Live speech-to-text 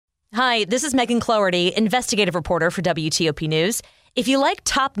Hi, this is Megan Cloherty, investigative reporter for WTOP News. If you like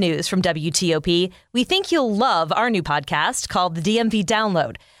top news from WTOP, we think you'll love our new podcast called The DMV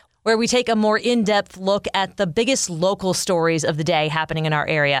Download, where we take a more in-depth look at the biggest local stories of the day happening in our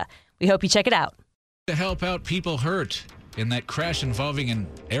area. We hope you check it out. To help out people hurt in that crash involving an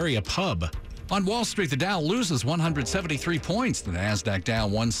area pub. On Wall Street, the Dow loses 173 points. The Nasdaq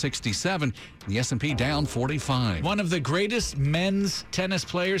down 167. The S&P down 45. One of the greatest men's tennis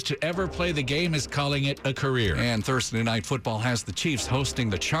players to ever play the game is calling it a career. And Thursday Night Football has the Chiefs hosting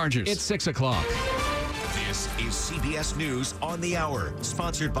the Chargers. It's 6 o'clock. This is CBS News on the Hour,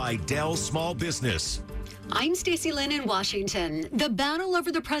 sponsored by Dell Small Business. I'm Stacey Lynn in Washington. The battle over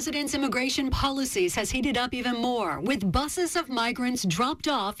the president's immigration policies has heated up even more, with buses of migrants dropped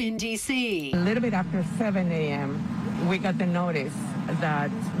off in D.C. A little bit after 7 a.m., we got the notice that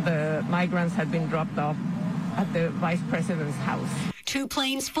the migrants had been dropped off at the vice president's house. 2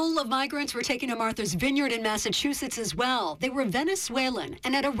 planes full of migrants were taken to Martha's Vineyard in Massachusetts as well. They were Venezuelan,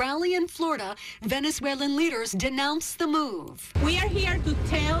 and at a rally in Florida, Venezuelan leaders denounced the move. We are here to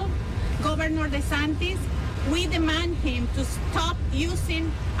tell Governor DeSantis we demand him to stop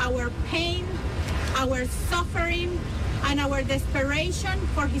using our pain, our suffering, and our desperation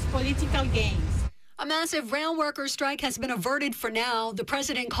for his political gains. A massive rail worker strike has been averted for now. The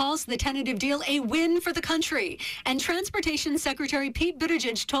president calls the tentative deal a win for the country. And Transportation Secretary Pete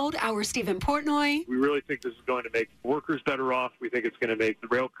Buttigieg told our Stephen Portnoy, "We really think this is going to make workers better off. We think it's going to make the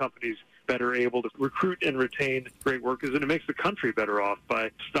rail companies better able to recruit and retain great workers, and it makes the country better off by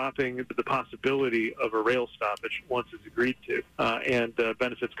stopping the possibility of a rail stoppage once it's agreed to, and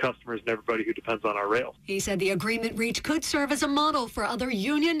benefits customers and everybody who depends on our rail." He said the agreement reached could serve as a model for other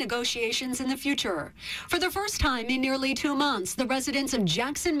union negotiations in the future. For the first time in nearly 2 months, the residents of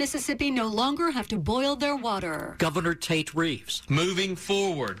Jackson, Mississippi no longer have to boil their water. Governor Tate Reeves. Moving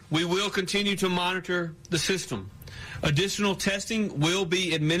forward, we will continue to monitor the system. Additional testing will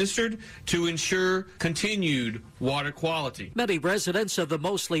be administered to ensure continued water quality. Many residents of the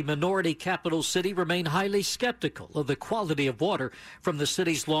mostly minority capital city remain highly skeptical of the quality of water from the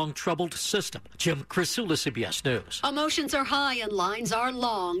city's long-troubled system. Jim Crisula, CBS News. Emotions are high and lines are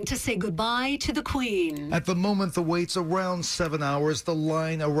long to say goodbye to the Queen. At the moment, the wait's around 7 hours, the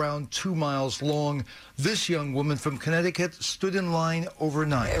line around 2 miles long. This young woman from Connecticut stood in line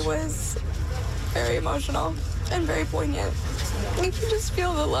overnight. It was very emotional and very poignant. You can just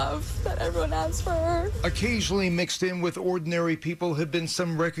feel the love that everyone has for her. Occasionally mixed in with ordinary people have been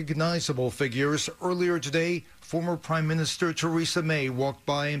some recognizable figures. Earlier today, former Prime Minister Theresa May walked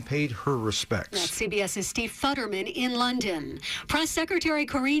by and paid her respects. That's CBS's Steve Futterman in London. Press Secretary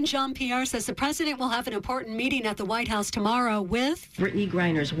Karine Jean-Pierre says the president will have an important meeting at the White House tomorrow with Brittany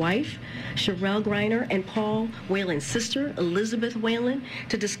Griner's wife, Sherelle Griner, and Paul Whelan's sister, Elizabeth Whelan,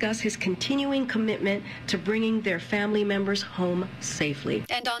 to discuss his continuing commitment to bringing their family members home safely.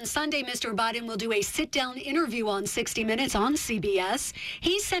 And on Sunday, Mr. Biden will do a sit-down interview on 60 Minutes on CBS.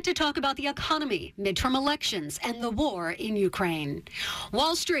 He's set to talk about the economy, midterm elections, and the war in Ukraine.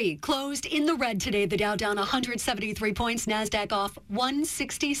 Wall Street closed in the red today. The Dow down 173 points, NASDAQ off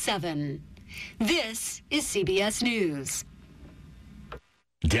 167. This is CBS News.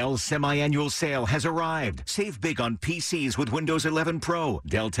 Dell's semi-annual sale has arrived. Save big on PCs with Windows 11 Pro.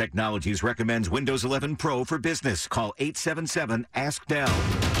 Dell Technologies recommends Windows 11 Pro for business. Call 877-ASK-DELL.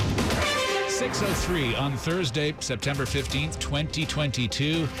 6:03 on Thursday, September 15th,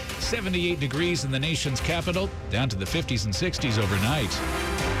 2022. 78 degrees in the nation's capital, down to the 50s and 60s overnight.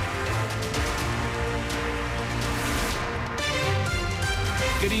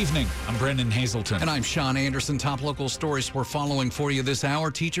 Good evening. I'm Brendan Hazelton. And I'm Sean Anderson. Top local stories we're following for you this hour.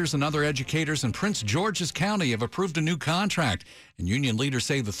 Teachers and other educators in Prince George's County have approved a new contract. And union leaders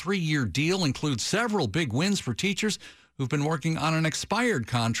say the 3-year deal includes several big wins for teachers who've been working on an expired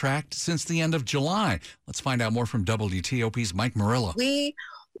contract since the end of July. Let's find out more from WTOP's Mike Murillo. We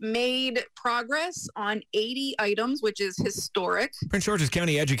made progress on 80 items, which is historic. Prince George's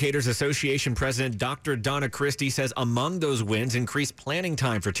County Educators Association President Dr. Donna Christie says among those wins, increased planning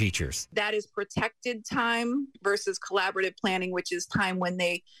time for teachers. That is protected time versus collaborative planning, which is time when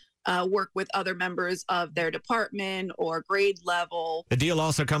they work with other members of their department or grade level. The deal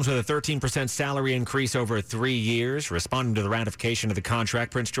also comes with a 13% salary increase over 3 years. Responding to the ratification of the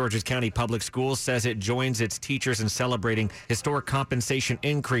contract, Prince George's County Public Schools says it joins its teachers in celebrating historic compensation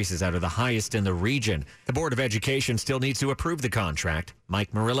increases out of the highest in the region. The Board of Education still needs to approve the contract.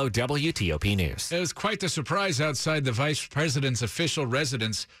 Mike Murillo, WTOP News. It was quite the surprise outside the vice president's official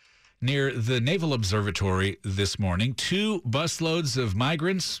residence near the Naval Observatory this morning. 2 busloads of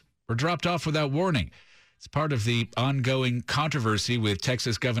migrants were dropped off without warning. It's part of the ongoing controversy with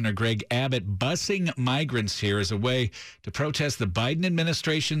Texas Governor Greg Abbott busing migrants here as a way to protest the Biden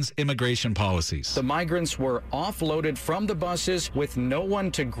administration's immigration policies. The migrants were offloaded from the buses with no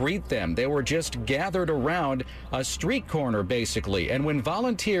one to greet them. They were just gathered around a street corner, basically. And when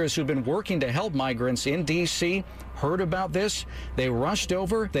volunteers who've been working to help migrants in D.C. heard about this, they rushed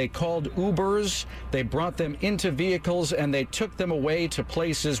over, they called Ubers, they brought them into vehicles, and they took them away to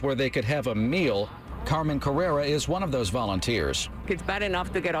places where they could have a meal. Carmen Carrera is one of those volunteers. It's bad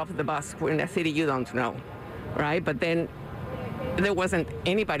enough to get off the bus in a city you don't know, right? But then there wasn't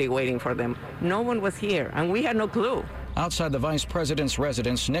anybody waiting for them. No one was here, and we had no clue. Outside the vice president's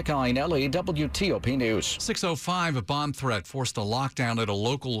residence, Nick Iannelli, WTOP News. 6:05, a bomb threat forced a lockdown at a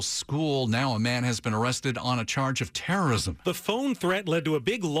local school. Now a man has been arrested on a charge of terrorism. The phone threat led to a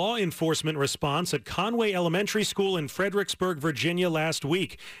big law enforcement response at Conway Elementary School in Fredericksburg, Virginia last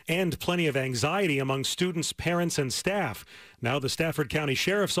week, and plenty of anxiety among students, parents, and staff. Now the Stafford County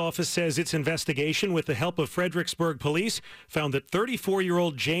Sheriff's Office says its investigation with the help of Fredericksburg police found that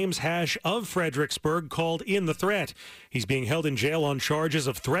 34-year-old James Hash of Fredericksburg called in the threat. He's being held in jail on charges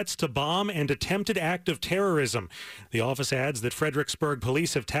of threats to bomb and attempted act of terrorism. The office adds that Fredericksburg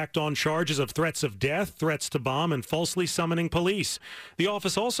police have tacked on charges of threats of death, threats to bomb, and falsely summoning police. The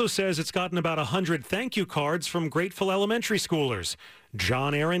office also says it's gotten about 100 thank you cards from grateful elementary schoolers.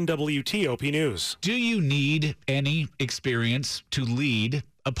 John Aaron, WTOP News. Do you need any experience to lead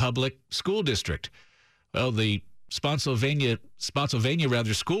a public school district? Well, the Spotsylvania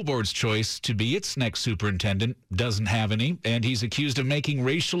School Board's choice to be its next superintendent doesn't have any, and he's accused of making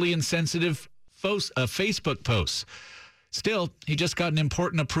racially insensitive Facebook posts. Still, he just got an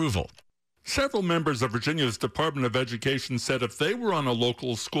important approval. Several members of Virginia's Department of Education said if they were on a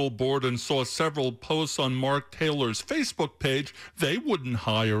local school board and saw several posts on Mark Taylor's Facebook page, they wouldn't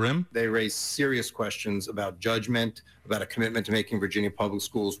hire him. They raised serious questions about judgment, about a commitment to making Virginia public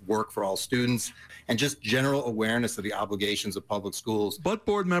schools work for all students, and just general awareness of the obligations of public schools. But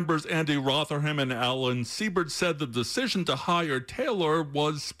board members Andy Rotherham and Alan Siebert said the decision to hire Taylor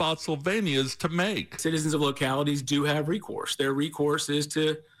was Spotsylvania's to make. Citizens of localities do have recourse. Their recourse is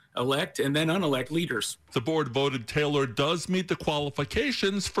to elect and then unelect leaders. The board voted Taylor does meet the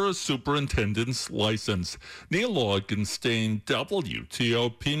qualifications for a superintendent's license. Neil Augenstein,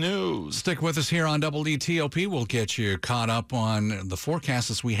 WTOP News. Stick with us here on WTOP. We'll get you caught up on the forecast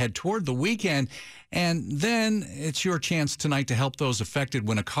as we head toward the weekend. And then it's your chance tonight to help those affected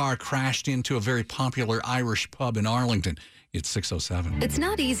when a car crashed into a very popular Irish pub in Arlington. It's 6:07. It's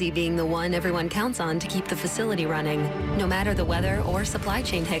not easy being the one everyone counts on to keep the facility running, no matter the weather or supply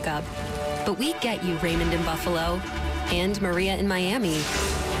chain hiccup. But we get you, Raymond in Buffalo, and Maria in Miami,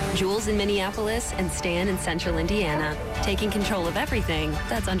 Jules in Minneapolis, and Stan in Central Indiana, taking control of everything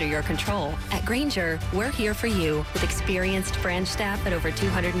that's under your control. At Grainger, we're here for you with experienced branch staff at over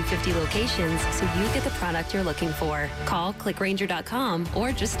 250 locations so you get the product you're looking for. Call, click Grainger.com,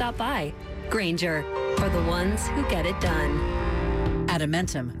 or just stop by. Grainger, for the ones who get it done. At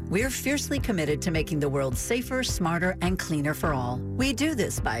Amentum, we're fiercely committed to making the world safer, smarter, and cleaner for all. We do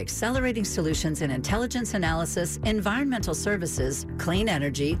this by accelerating solutions in intelligence analysis, environmental services, clean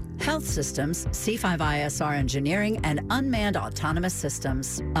energy, health systems, C5ISR engineering, and unmanned autonomous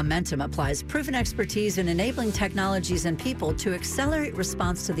systems. Amentum applies proven expertise in enabling technologies and people to accelerate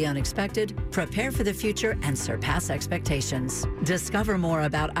response to the unexpected, prepare for the future, and surpass expectations. Discover more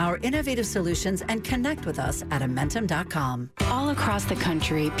about our innovative solutions and connect with us at Amentum.com. All across the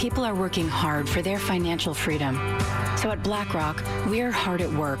country, people are working hard for their financial freedom. So at BlackRock, we're hard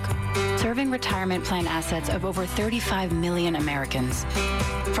at work, serving retirement plan assets of over 35 million Americans.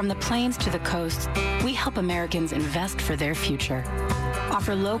 From the plains to the coast, we help Americans invest for their future,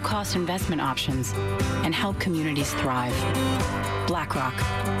 offer low-cost investment options, and help communities thrive. BlackRock,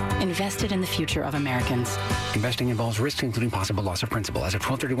 invested in the future of Americans. Investing involves risks, including possible loss of principal. As of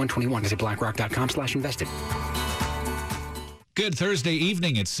 12/31/21, visit BlackRock.com/invested. Good Thursday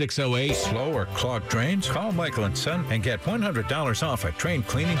evening at 6:08. Slow or clogged drains? Call Michael & Son and get $100 off at drain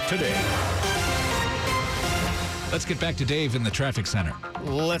cleaning today. Let's get back to Dave in the traffic center.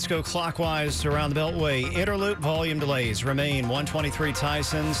 Let's go clockwise around the Beltway. Interloop volume delays remain 123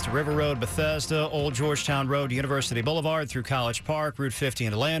 Tysons to River Road, Bethesda, Old Georgetown Road, University Boulevard through College Park, Route 50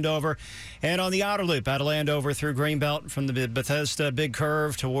 into Landover. And on the outer loop out of Landover through Greenbelt from the Bethesda Big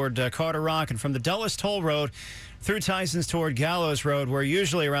Curve toward Carter Rock, and from the Dulles Toll Road through Tysons toward Gallows Road, where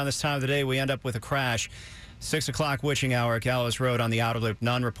usually around this time of the day we end up with a crash. 6 o'clock witching hour at Gallows Road on the outer loop.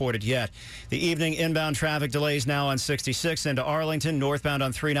 None reported yet. The evening inbound traffic delays now on 66 into Arlington, northbound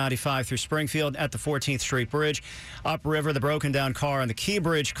on 395 through Springfield at the 14th Street Bridge. Upriver, the broken down car on the Key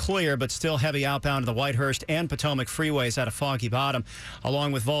Bridge clear, but still heavy outbound to the Whitehurst and Potomac freeways at a foggy bottom,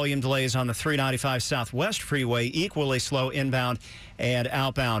 along with volume delays on the 395 Southwest Freeway, equally slow inbound and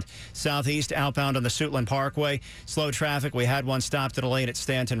outbound. Southeast outbound on the Suitland Parkway. Slow traffic. We had one stopped at a lane at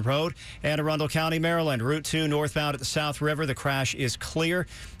Stanton Road. And Arundel County, Maryland. Route 2 northbound at the South River. The crash is clear.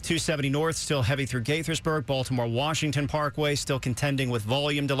 270 north still heavy through Gaithersburg. Baltimore-Washington Parkway still contending with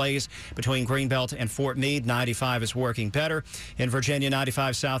volume delays between Greenbelt and Fort Meade. 95 is working better. In Virginia,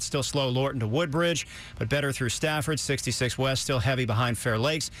 95 south still slow Lorton to Woodbridge, but better through Stafford. 66 west still heavy behind Fair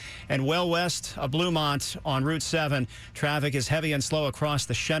Lakes. And well west of Bluemont on Route 7. Traffic is heavy and slow across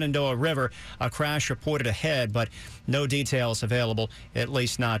the Shenandoah River. A crash reported ahead, but no details available, at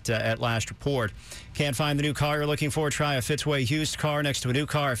least not at last report. Can't find the new car you're looking for? Try a Fitzway used car next to a new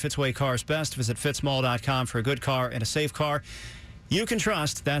car. Fitzway Cars Best. Visit fitzmall.com for a good car and a safe car you can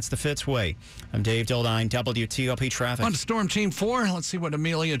trust. That's the Fitzway. I'm Dave Dildine, WTOP Traffic. On to Storm Team 4. Let's see what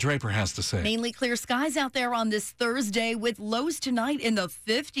Amelia Draper has to say. Mainly clear skies out there on this Thursday with lows tonight in the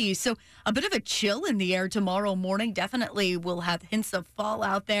 50s. So a bit of a chill in the air tomorrow morning. Definitely will have hints of fall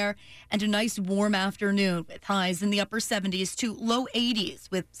out there, and a nice warm afternoon with highs in the upper 70s to low 80s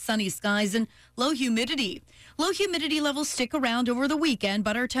with sunny skies and low humidity. Low humidity levels stick around over the weekend,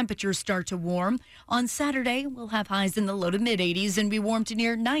 but our temperatures start to warm. On Saturday, we'll have highs in the low to mid 80s and be warm to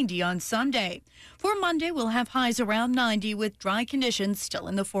near 90 on Sunday. For Monday, we'll have highs around 90 with dry conditions still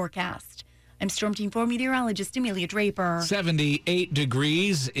in the forecast. I'm Storm Team 4 meteorologist Amelia Draper. 78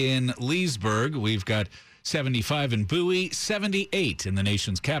 degrees in Leesburg. We've got 75 in Bowie, 78 in the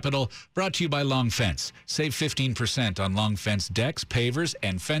nation's capital. Brought to you by Long Fence. Save 15% on Long Fence decks, pavers,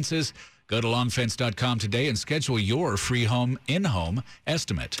 and fences. Go to longfence.com today and schedule your free in-home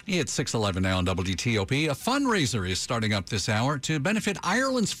estimate. It's 6:11 now on WTOP. A fundraiser is starting up this hour to benefit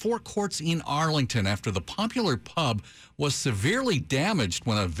Ireland's Four Courts in Arlington after the popular pub was severely damaged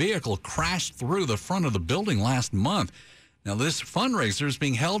when a vehicle crashed through the front of the building last month. Now, this fundraiser is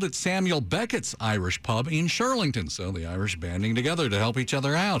being held at Samuel Beckett's Irish Pub in Shirlington, so the Irish banding together to help each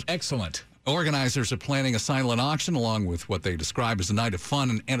other out. Excellent. Organizers are planning a silent auction along with what they describe as a night of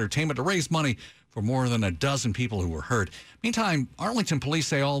fun and entertainment to raise money for more than a dozen people who were hurt. Meantime, Arlington police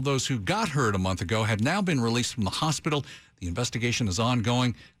say all those who got hurt a month ago have now been released from the hospital. The investigation is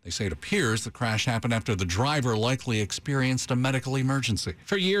ongoing. They say it appears the crash happened after the driver likely experienced a medical emergency.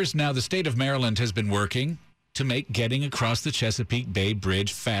 For years now, the state of Maryland has been working to make getting across the Chesapeake Bay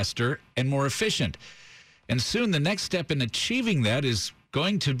Bridge faster and more efficient. And soon the next step in achieving that is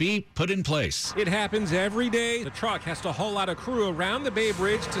going to be put in place. It happens every day. The truck has to haul out a crew around the Bay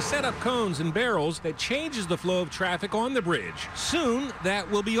Bridge to set up cones and barrels that changes the flow of traffic on the bridge. Soon, that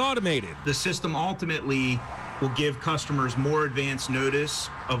will be automated. The system ultimately will give customers more advance notice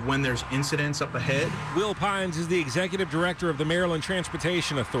of when there's incidents up ahead. Will Pines is the executive director of the Maryland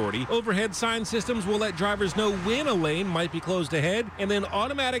Transportation Authority. Overhead sign systems will let drivers know when a lane might be closed ahead, and then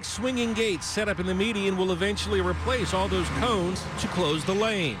automatic swinging gates set up in the median will eventually replace all those cones to close the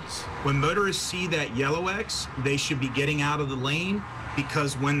lanes. When motorists see that yellow X, they should be getting out of the lane,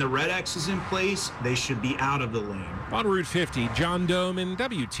 because when the red X is in place, they should be out of the lane. On Route 50, John Doman,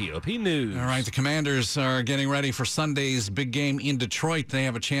 WTOP News. All right, the Commanders are getting ready for Sunday's big game in Detroit. They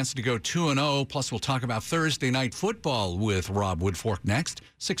have a chance to go 2-0. Plus, we'll talk about Thursday night football with Rob Woodfork next,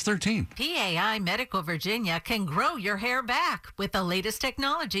 6:13. PAI Medical Virginia can grow your hair back with the latest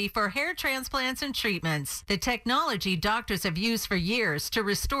technology for hair transplants and treatments. The technology doctors have used for years to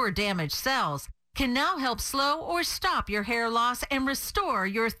restore damaged cells can now help slow or stop your hair loss and restore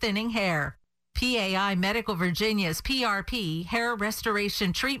your thinning hair. PAI Medical Virginia's PRP hair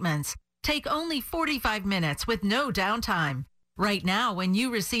restoration treatments take only 45 minutes with no downtime. Right now, when you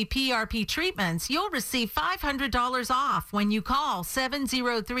receive PRP treatments, you'll receive $500 off when you call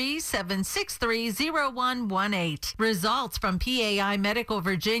 703-763-0118. Results from PAI Medical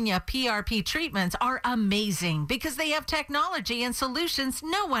Virginia PRP treatments are amazing because they have technology and solutions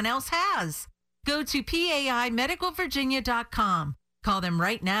no one else has. Go to PAIMedicalVirginia.com. Call them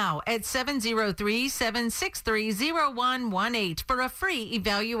right now at 703-763-0118 for a free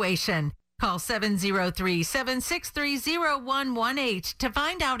evaluation. Call 703-763-0118 to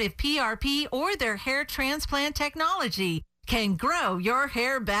find out if PRP or their hair transplant technology can grow your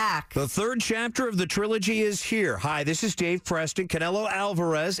hair back. The third chapter of the trilogy is here. Hi, this is Dave Preston. Canelo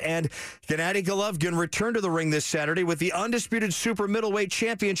Alvarez and Gennady Golovkin return to the ring this Saturday with the undisputed super middleweight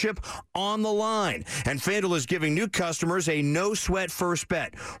championship on the line. And FanDuel is giving new customers a no-sweat first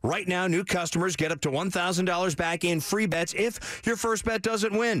bet. Right now, new customers get up to $1,000 back in free bets if your first bet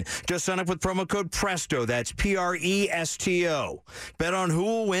doesn't win. Just sign up with promo code PRESTO. That's PRESTO. Bet on who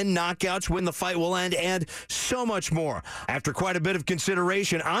will win, knockouts, when the fight will end, and so much more. After quite a bit of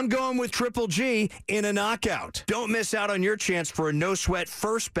consideration, I'm going with Triple G in a knockout. Don't miss out on your chance for a no-sweat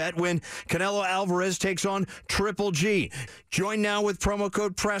first bet when Canelo Alvarez takes on Triple G. Join now with promo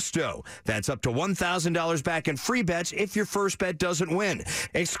code PRESTO. That's up to $1,000 back in free bets if your first bet doesn't win.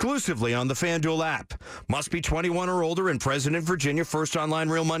 Exclusively on the FanDuel app. Must be 21 or older and present in Virginia. First online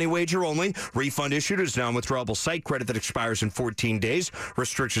real money wager only. Refund issued as non-withdrawable site credit that expires in 14 days.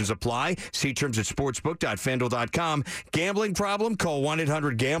 Restrictions apply. See terms at sportsbook.fanduel.com. Gambling problem? Call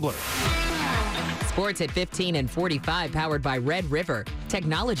 1-800-GAMBLER. Sports at 15 and 45, powered by Red River.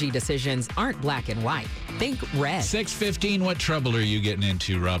 Technology decisions aren't black and white. Think red. 6:15, what trouble are you getting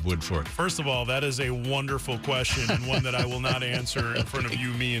into, Rob Woodfork? First of all, that is a wonderful question and one that I will not answer in front of you,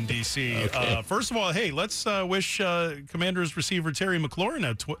 me, and DC. Okay. First of all, hey, let's wish Commanders receiver Terry McLaurin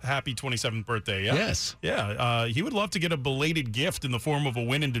a happy 27th birthday. Yeah? Yes. Yeah, he would love to get a belated gift in the form of a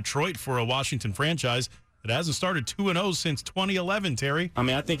win in Detroit for a Washington franchise that hasn't started 2-0 since 2011, Terry. I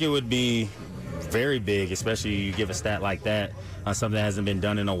mean, I think it would be very big, especially you give a stat like that, something that hasn't been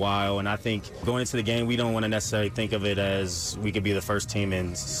done in a while. And I think going into the game, we don't want to necessarily think of it as we could be the first team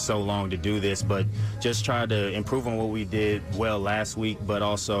in so long to do this, but just try to improve on what we did well last week, but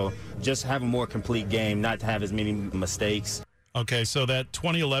also just have a more complete game, not to have as many mistakes. Okay, so that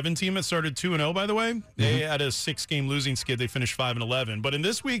 2011 team that started 2-0, by the way, they had a 6-game losing skid. They finished 5-11. But in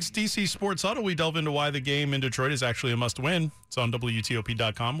this week's DC Sports Huddle, we delve into why the game in Detroit is actually a must-win. It's on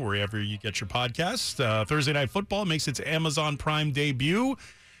WTOP.com, wherever you get your podcast. Thursday Night Football makes its Amazon Prime debut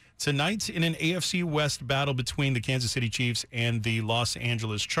tonight in an AFC West battle between the Kansas City Chiefs and the Los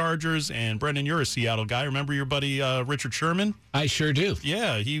Angeles Chargers. And Brendan, you're a Seattle guy. Remember your buddy Richard Sherman? I sure do.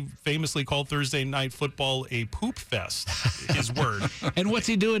 Yeah, he famously called Thursday Night Football a poop fest, his word. And what's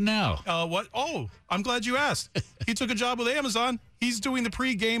he doing now? What? Oh, I'm glad you asked. He took a job with Amazon. He's doing the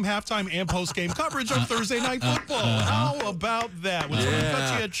pregame, halftime, and postgame coverage of Thursday Night Football. How about that? When someone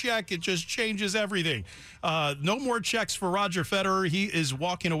cuts you a check, it just changes everything. No more checks for Roger Federer. He is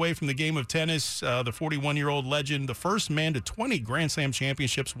walking away from the game of tennis. The 41-year-old legend, the first man to 20 Grand Slam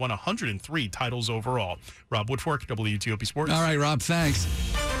championships, won 103 titles overall. Rob Woodfork, WTOP Sports. All right, Rob, thanks.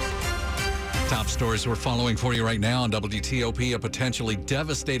 Top stories we're following for you right now on WTOP. A potentially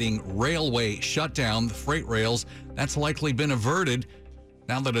devastating railway shutdown. The freight rails, that's likely been averted.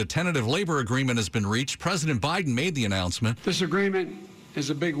 Now that a tentative labor agreement has been reached, President Biden made the announcement. This agreement is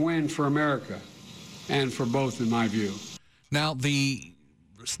a big win for America and for both, in my view. Now, the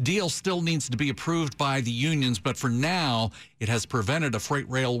deal still needs to be approved by the unions, but for now, it has prevented a freight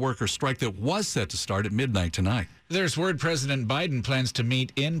rail worker strike that was set to start at midnight tonight. There's word President Biden plans to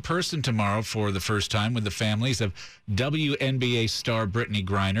meet in person tomorrow for the first time with the families of WNBA star Brittany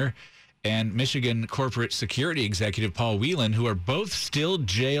Griner and Michigan corporate security executive Paul Whelan, who are both still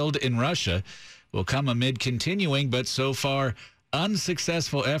jailed in Russia, will come amid continuing but so far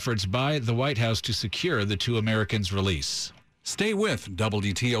unsuccessful efforts by the White House to secure the two Americans' release. Stay with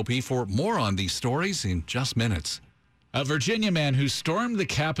WTOP for more on these stories in just minutes. A Virginia man who stormed the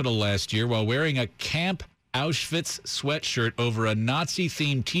Capitol last year while wearing a Camp Auschwitz sweatshirt over a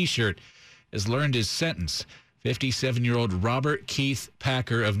Nazi-themed T-shirt has learned his sentence. 57-year-old Robert Keith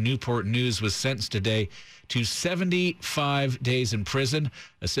Packer of Newport News was sentenced today to 75 days in prison.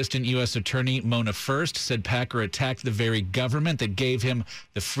 Assistant U.S. Attorney Mona First said Packer attacked the very government that gave him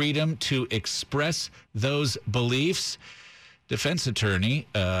the freedom to express those beliefs. Defense attorney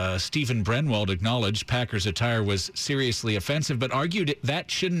Stephen Brenwald acknowledged Packer's attire was seriously offensive, but argued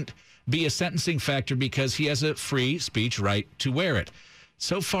that shouldn't be a sentencing factor because he has a free speech right to wear it.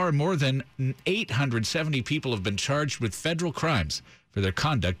 So far, more than 870 people have been charged with federal crimes for their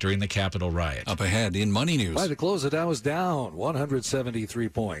conduct during the Capitol riot. Up ahead in Money News. By the close, the Dow is down 173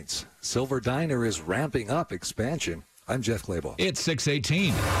 points. Silver Diner is ramping up expansion. I'm Jeff Clabaugh. It's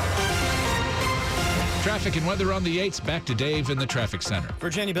 6:18. Traffic and weather on the 8s. Back to Dave in the traffic center.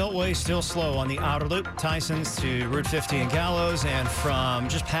 Virginia Beltway still slow on the outer loop, Tysons to Route 50 and Gallows, and from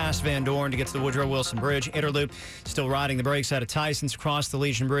just past Van Dorn to get to the Woodrow Wilson Bridge. Interloop still riding the brakes out of Tysons across the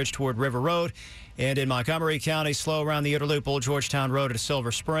Legion Bridge toward River Road. And in Montgomery County, slow around the Outer Loop, Old Georgetown Road to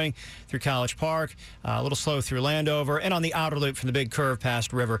Silver Spring through College Park. A little slow through Landover. And on the Outer Loop from the big curve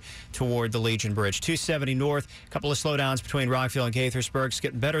past River toward the Legion Bridge. 270 north, a couple of slowdowns between Rockville and Gaithersburg. It's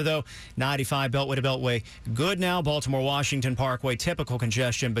getting better, though. 95 Beltway to Beltway, good now. Baltimore-Washington Parkway, typical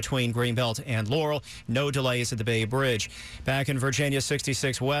congestion between Greenbelt and Laurel. No delays at the Bay Bridge. Back in Virginia,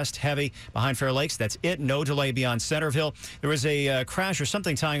 66 west, heavy behind Fair Lakes. That's it. No delay beyond Centerville. There was a crash or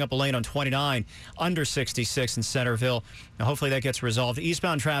something tying up a lane on 29 under 66 in Centerville. Now, hopefully that gets resolved.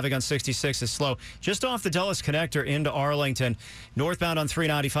 Eastbound traffic on 66 is slow. Just off the Dulles Connector into Arlington. Northbound on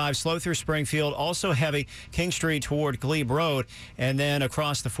 395, slow through Springfield. Also heavy King Street toward Glebe Road. And then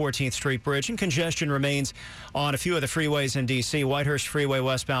across the 14th Street Bridge. And congestion remains on a few of the freeways in D.C. Whitehurst Freeway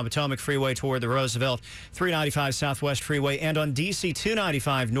westbound, Potomac Freeway toward the Roosevelt, 395 Southwest Freeway, and on D.C.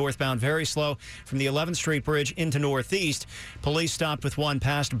 295 northbound, very slow from the 11th Street Bridge into Northeast. Police stopped with one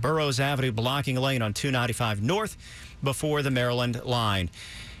past Burroughs Avenue, blocking a lane on 295 north before the Maryland line.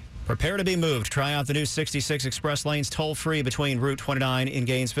 Prepare to be moved. Try out the new 66 Express lanes toll-free between Route 29 in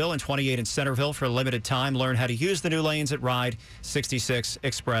Gainesville and 28 in Centerville for a limited time. Learn how to use the new lanes at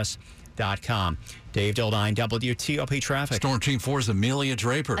ride66express.com. Dave Dildine, WTOP Traffic. Storm Team 4's Amelia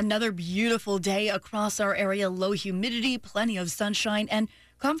Draper. Another beautiful day across our area. Low humidity, plenty of sunshine, and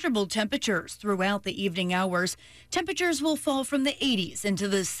comfortable temperatures throughout the evening hours. Temperatures will fall from the 80s into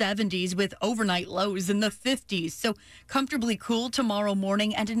the 70s with overnight lows in the 50s. So comfortably cool tomorrow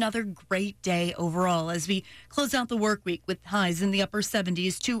morning and another great day overall as we close out the work week with highs in the upper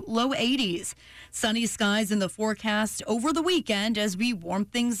 70s to low 80s. Sunny skies in the forecast over the weekend as we warm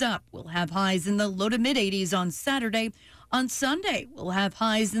things up. We'll have highs in the low to mid 80s on Saturday. On Sunday, we'll have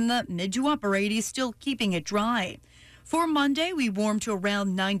highs in the mid to upper 80s, still keeping it dry. For Monday, we warm to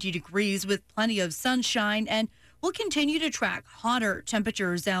around 90 degrees with plenty of sunshine, and we'll continue to track hotter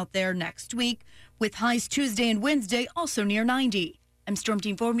temperatures out there next week with highs Tuesday and Wednesday also near 90. I'm Storm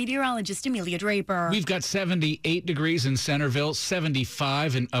Team 4 meteorologist Amelia Draper. We've got 78 degrees in Centerville,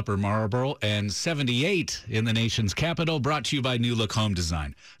 75 in Upper Marlboro, and 78 in the nation's capital. Brought to you by New Look Home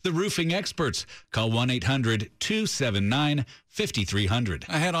Design. The roofing experts. Call 1-800-279-5300.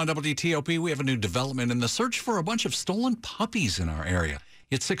 Ahead on WTOP, we have a new development in the search for a bunch of stolen puppies in our area.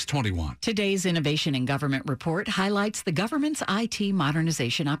 It's 6:21. Today's Innovation in Government report highlights the government's IT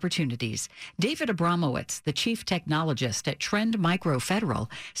modernization opportunities. David Abramowitz, the chief technologist at Trend Micro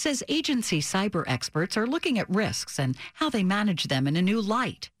Federal, says agency cyber experts are looking at risks and how they manage them in a new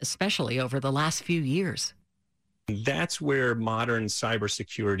light, especially over the last few years. That's where modern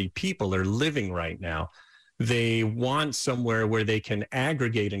cybersecurity people are living right now. They want somewhere where they can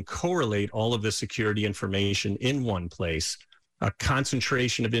aggregate and correlate all of the security information in one place. A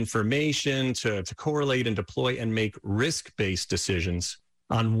concentration of information to correlate and deploy and make risk-based decisions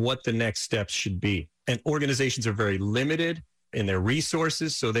on what the next steps should be. And organizations are very limited in their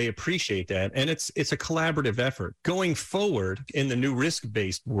resources, so they appreciate that. And it's a collaborative effort. Going forward in the new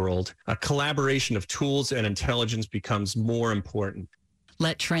risk-based world, a collaboration of tools and intelligence becomes more important.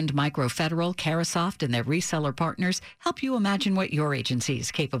 Let Trend Micro Federal, Carasoft, and their reseller partners help you imagine what your agency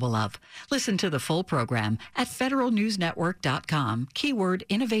is capable of. Listen to the full program at federalnewsnetwork.com, keyword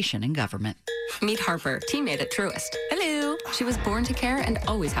innovation in government. Meet Harper, teammate at Truist. Hello. She was born to care and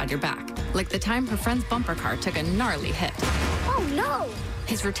always had your back. Like the time her friend's bumper car took a gnarly hit. Oh, no.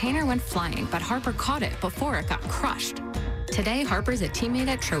 His retainer went flying, but Harper caught it before it got crushed. Today, Harper's a teammate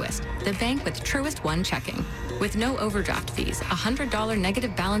at Truist, the bank with Truist One checking. With no overdraft fees, a $100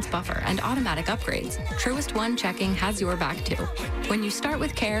 negative balance buffer, and automatic upgrades, Truist One checking has your back too. When you start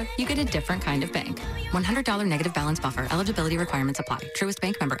with care, you get a different kind of bank. $100 negative balance buffer. Eligibility requirements apply. Truist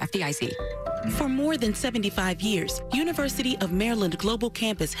Bank, member FDIC. For more than 75 years, University of Maryland Global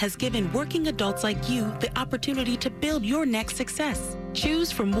Campus has given working adults like you the opportunity to build your next success.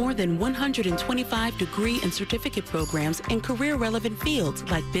 Choose from more than 125 degree and certificate programs in career-relevant fields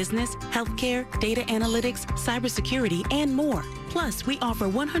like business, healthcare, data analytics, cybersecurity, and more. Plus, we offer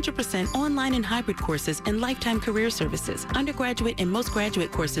 100% online and hybrid courses and lifetime career services. Undergraduate and most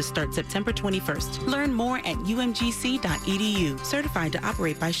graduate courses start September 21st. Learn more at umgc.edu. Certified to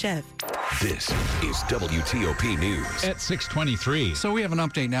operate by Chev. This is WTOP News. At 6:23. So we have an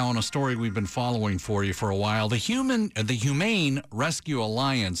update now on a story we've been following for you for a while. The Humane Rescue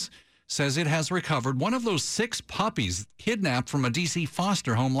Alliance says it has recovered one of those 6 puppies kidnapped from a D.C.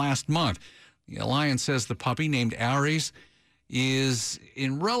 foster home last month. The Alliance says the puppy, named Aries, is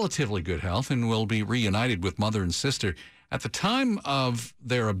in relatively good health and will be reunited with mother and sister. At the time of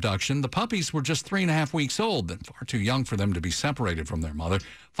their abduction, the puppies were just 3.5 weeks old and far too young for them to be separated from their mother.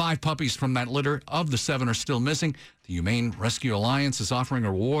 5 puppies from that litter of the 7 are still missing. The Humane Rescue Alliance is offering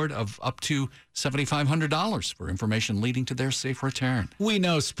a reward of up to $7,500 for information leading to their safe return. We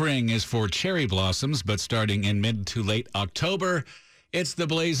know spring is for cherry blossoms, but starting in mid to late October, it's the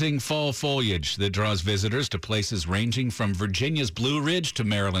blazing fall foliage that draws visitors to places ranging from Virginia's Blue Ridge to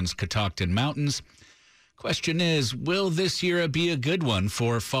Maryland's Catoctin Mountains. Question is, will this year be a good one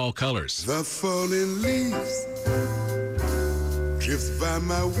for fall colors? The falling leaves drifts by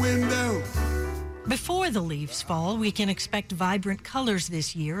my window. Before the leaves fall, we can expect vibrant colors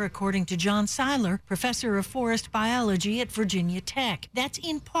this year, according to John Seiler, professor of forest biology at Virginia Tech. That's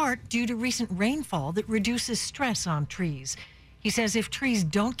in part due to recent rainfall that reduces stress on trees. He says if trees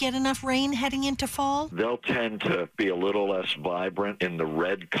don't get enough rain heading into fall, they'll tend to be a little less vibrant in the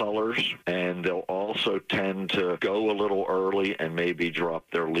red colors, and they'll also tend to go a little early and maybe drop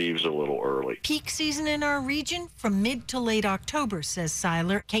their leaves a little early. Peak season in our region from mid to late October, says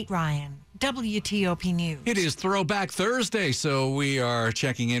Seiler. Kate Ryan, WTOP News. It is Throwback Thursday, so we are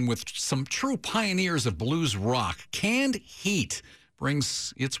checking in with some true pioneers of blues rock. Canned Heat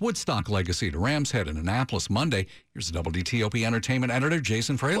brings its Woodstock legacy to Ram's Head in Annapolis Monday. Here's WTOP Entertainment Editor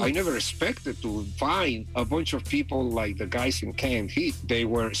Jason Fraley. I never expected to find a bunch of people like the guys in Canned Heat. They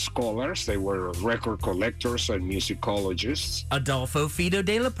were scholars, they were record collectors and musicologists. Adolfo Fido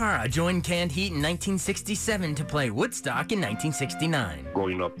de la Parra joined Canned Heat in 1967 to play Woodstock in 1969.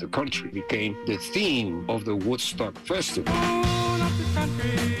 Going up the country became the theme of the Woodstock Festival.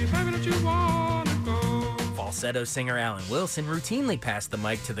 Falsetto singer Alan Wilson routinely passed the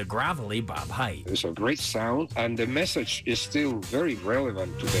mic to the grovelly Bob Hite. It's a great sound, and the message is still very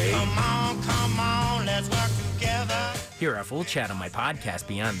relevant today. Come on, let's work together. Hear our full chat on my podcast,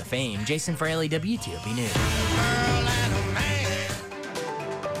 Beyond the Fame. Jason Fraley, WTOP News.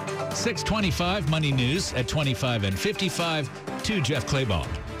 6:25 Money News at 25 and 55 to Jeff Clabaugh.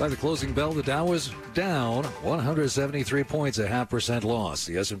 By the closing bell, the Dow was down 173 points, a 0.5% loss.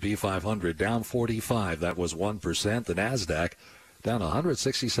 The S&P 500 down 45, that was 1%. The NASDAQ down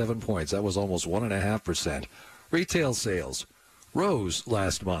 167 points, that was almost 1.5%. Retail sales rose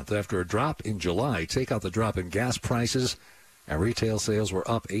last month after a drop in July. Take out the drop in gas prices, and retail sales were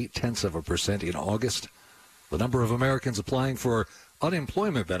up 0.8% in August. The number of Americans applying for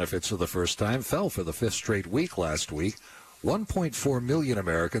unemployment benefits for the first time fell for the 5th straight week last week. 1.4 million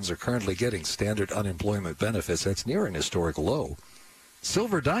Americans are currently getting standard unemployment benefits. That's near an historic low.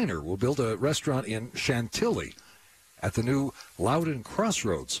 Silver Diner will build a restaurant in Chantilly at the new Loudon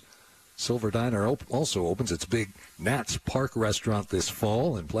Crossroads. Silver Diner also opens its big Nats Park restaurant this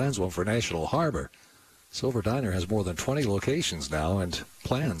fall and plans one for National Harbor. Silver Diner has more than 20 locations now and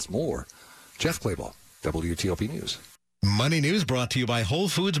plans more. Jeff Clabaugh, WTOP News. Money News brought to you by Whole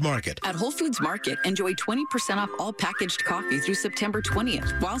Foods Market. At Whole Foods Market, enjoy 20% off all packaged coffee through September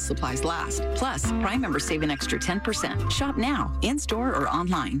 20th while supplies last. Plus, Prime members save an extra 10%. Shop now, in-store or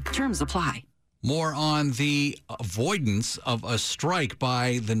online. Terms apply. More on the avoidance of a strike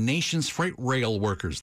by the nation's freight rail workers.